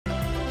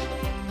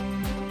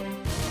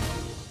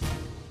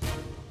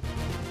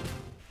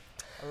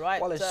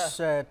right. Well, it's,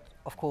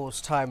 of course,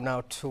 time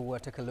now to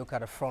take a look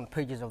at the front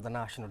pages of the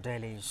national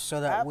dailies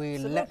so that we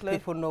let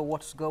people know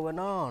what's going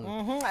on.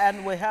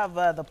 And we have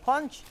the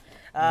Punch,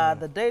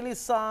 the Daily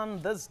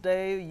Sun. This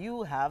day,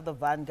 you have the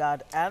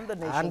Vanguard and the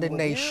Nation. And the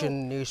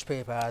Nation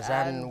newspapers.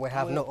 And we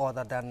have no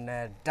other than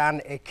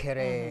Dan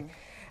Ekere,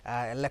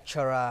 a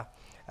lecturer,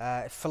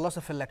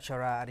 philosophy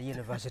lecturer at the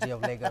University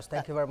of Lagos.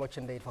 Thank you very much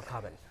indeed for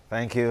coming.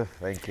 Thank you.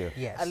 Thank you.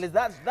 Yes. At least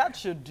that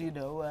should, you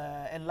know,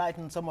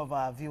 enlighten some of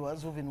our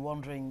viewers who've been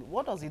wondering,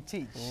 what does he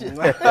teach?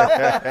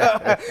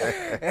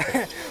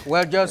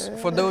 Well, just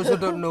for those who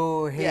don't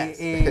know, he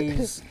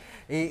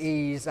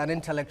is an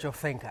intellectual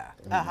thinker.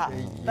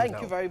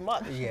 Thank you very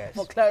much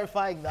for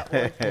clarifying that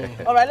one.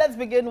 All right, let's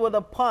begin with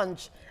a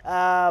Punch.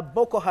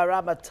 Boko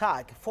Haram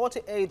attack.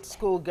 48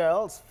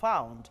 schoolgirls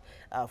found.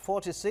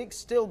 46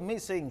 still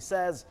missing,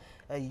 says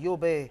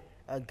Yobe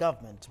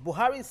government.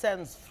 Buhari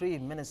sends 3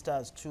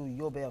 ministers to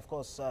Yobe. Of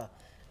course,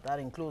 that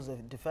includes the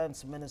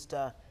defense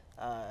minister,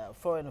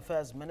 foreign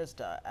affairs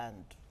minister,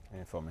 and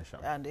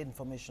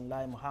information,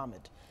 Lai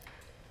Mohammed.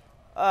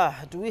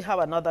 Do we have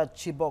another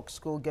Chibok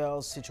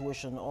schoolgirls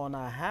situation on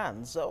our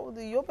hands? So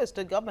the Yobe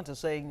state government is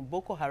saying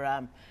Boko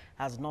Haram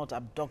has not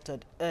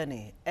abducted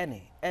any.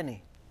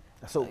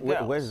 So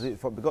where's it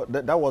from? Because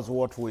that was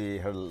what we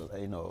heard,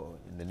 you know,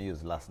 in the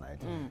news last night.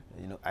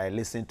 You know, I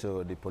listened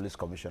to the police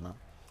commissioner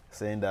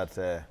saying that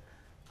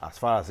as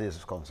far as he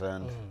is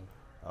concerned,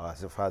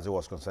 as far as he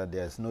was concerned,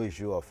 there is no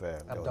issue of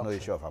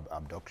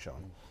abduction.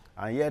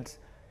 And yet,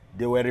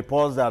 there were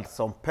reports that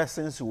some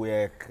persons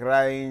were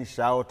crying,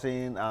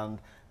 shouting, and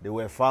they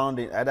were found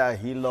in either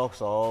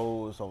hillocks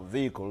or some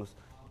vehicles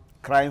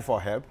crying for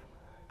help,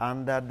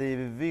 and that the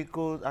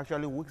vehicles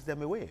actually whisked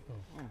them away.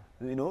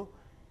 You know,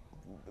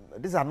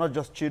 these are not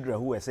just children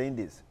who were saying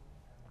this.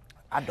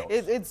 Adults.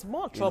 It's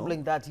more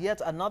troubling that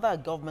yet another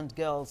government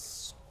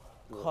girls'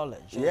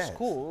 college or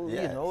school,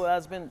 you know,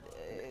 has been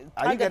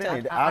are you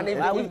getting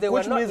it?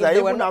 Which means that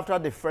even after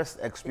the first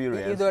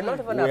experience, we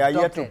are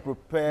yet to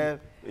prepare,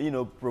 you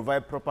know,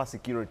 provide proper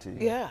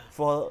security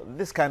for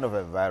this kind of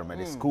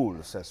environment,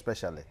 schools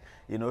especially.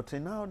 You know, till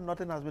now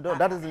nothing has been done.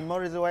 That is the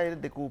more reason why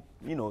they could,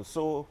 you know,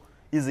 so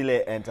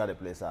easily enter the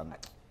place.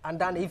 And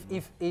then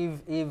if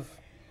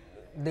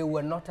they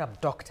were not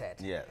abducted,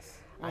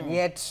 and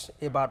yet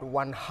about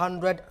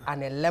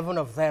 111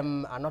 of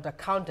them are not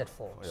accounted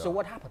for. So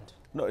what happened?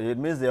 No, it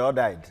means they all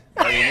died.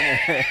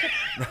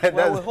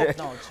 Well, we hope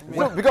not.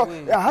 So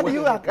because how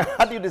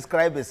do you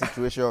describe a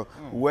situation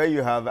where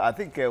you have, I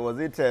think was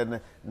it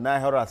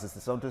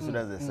 960-something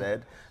students they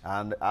said,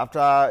 and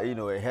after, you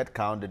know, a head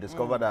count, they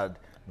discovered that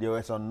there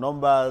were some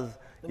numbers,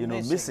 you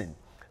know, missing.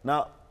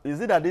 Now, is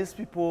it that these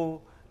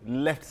people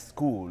left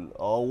school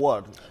or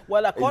what?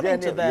 Well,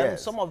 according to them,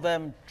 some of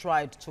them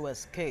tried to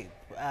escape,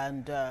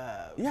 and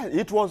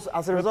it was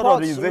as a result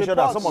of the invasion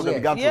that some of them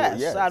began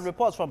to. And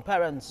reports from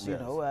parents, you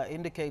know,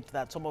 indicate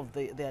that some of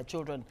their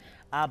children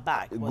are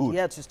back, but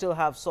yet you still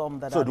have some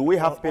that. So, do we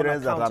have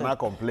parents that are now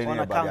complaining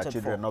about their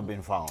children not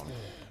being found?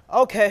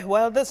 Okay,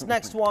 well, this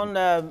next one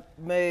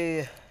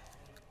may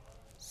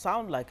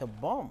sound like a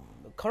bomb.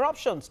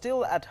 Corruption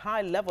still at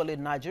high level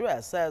in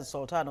Nigeria, says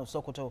Sultan of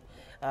Sokoto.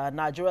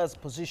 Nigeria's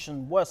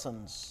position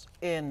worsens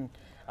in,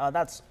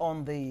 that's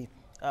on the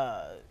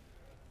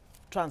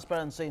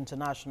Transparency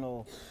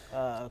International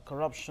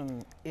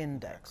Corruption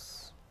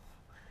Index.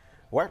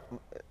 Well,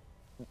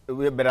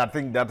 but I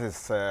think that is...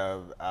 it's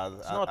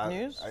not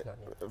news?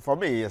 For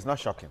me, it's not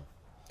shocking.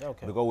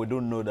 Okay. Because we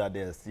do know that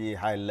there's the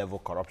high-level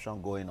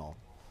corruption going on.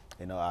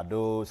 You know,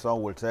 although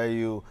some will tell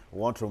you,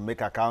 want to make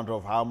account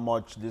of how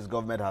much this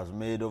government has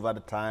made over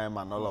the time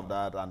and all of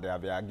that, and there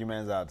have been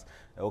arguments that,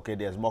 okay,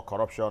 there's more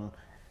corruption,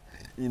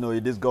 you know,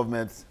 in this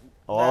government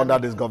or under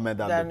this government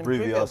than the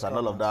previous and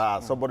all of that.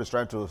 And somebody's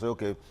trying to say,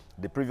 okay,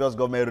 the previous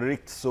government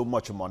wreaked so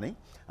much money,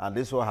 and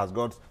this one has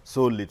got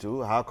so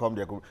little. How come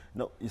they could?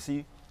 No, you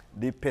see,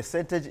 the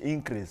percentage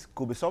increase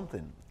could be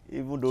something.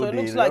 Even though so it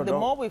looks like the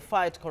more we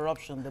fight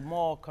corruption, the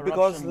more corruption...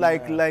 Because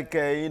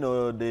you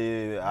know,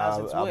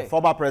 the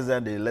former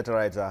president, the letter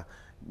writer,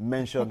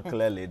 mentioned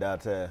clearly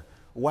that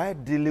why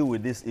dealing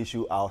with this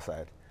issue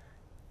outside?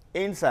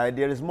 Inside,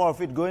 there is more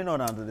of it going on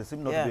and they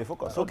seem not to be a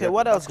focus. Okay,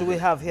 what else do we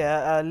have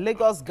here?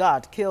 Lagos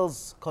guard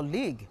kills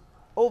colleague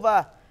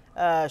over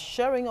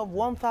sharing of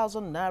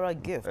 1,000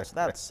 naira gift.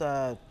 That's...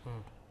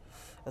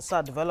 a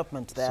sad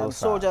development there.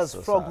 Soldiers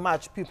frog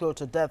march people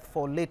to death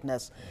for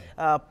lateness.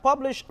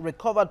 Publish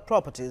recovered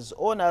properties,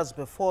 owners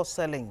before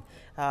selling.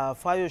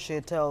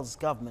 Fayoshe tells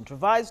government.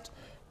 Revised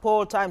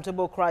poll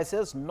timetable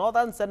crisis.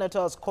 Northern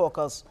Senators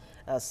Caucus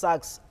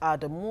sacks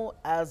Adamu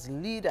as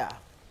leader.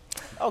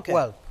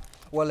 Okay.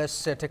 Well,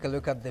 let's take a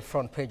look at the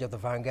front page of the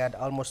Vanguard.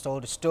 Almost all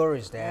the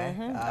stories there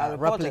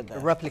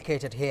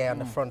replicated here on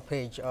the front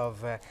page of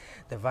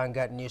the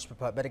Vanguard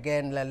newspaper. But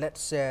again,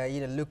 let's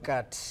you know, look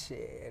at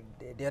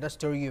the other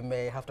story you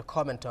may have to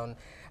comment on.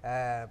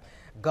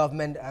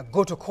 Government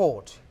go to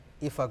court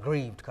if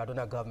aggrieved.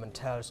 Kaduna government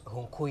tells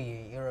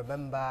Hunkuyi. You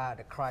remember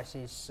the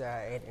crisis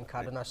in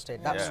Kaduna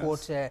State. That's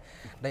what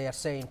they are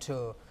saying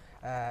to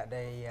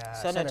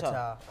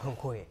Senator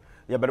Hunkuyi.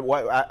 Yeah, but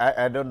why,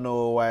 I don't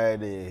know why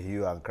they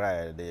hue and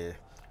cry.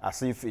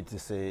 As if it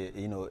is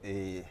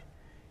a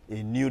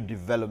new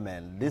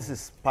development. This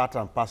is part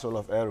and parcel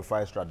of El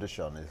Rufai's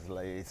tradition. It's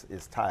like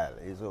it's style.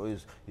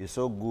 He's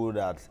so good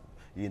at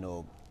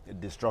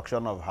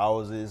destruction of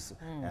houses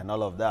and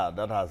all of that.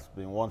 That has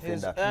been one thing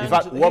that, in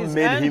fact, what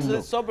made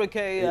him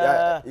sobriquet,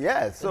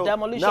 so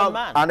demolition now,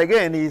 man. And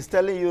again, he's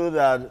telling you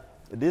that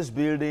this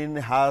building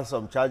has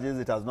some charges.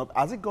 It has not.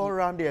 Has it gone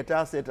around the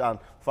entire state and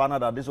found out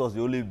that this was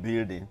the only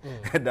building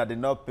that did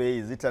not pay?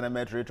 Is it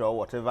tenement rate or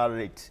whatever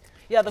rate?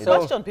 Yeah, the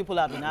question people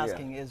have been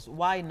asking is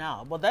why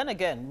now? But then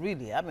again,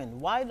 really, I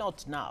mean, why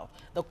not now?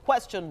 The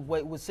question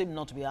we seem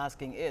not to be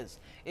asking is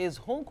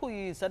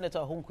Hunkuyi, Senator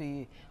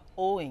Hunkuyi,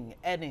 owing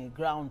any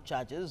ground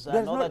charges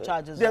and other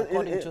charges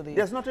according to the...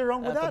 There's nothing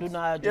wrong with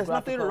that. There's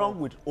nothing wrong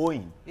with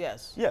owing.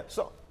 Yes. Yeah,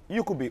 so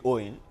you could be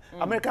owing.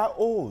 America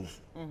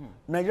owes.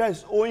 Nigeria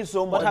is owing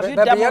so much. But have you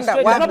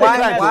demonstrated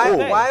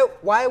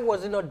why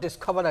was it not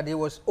discovered that it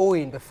was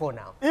owing before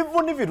now?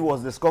 Even if it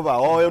was discovered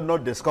or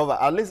not discovered,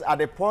 at least at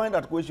the point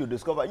at which you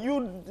discover,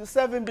 you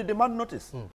serve him the demand notice.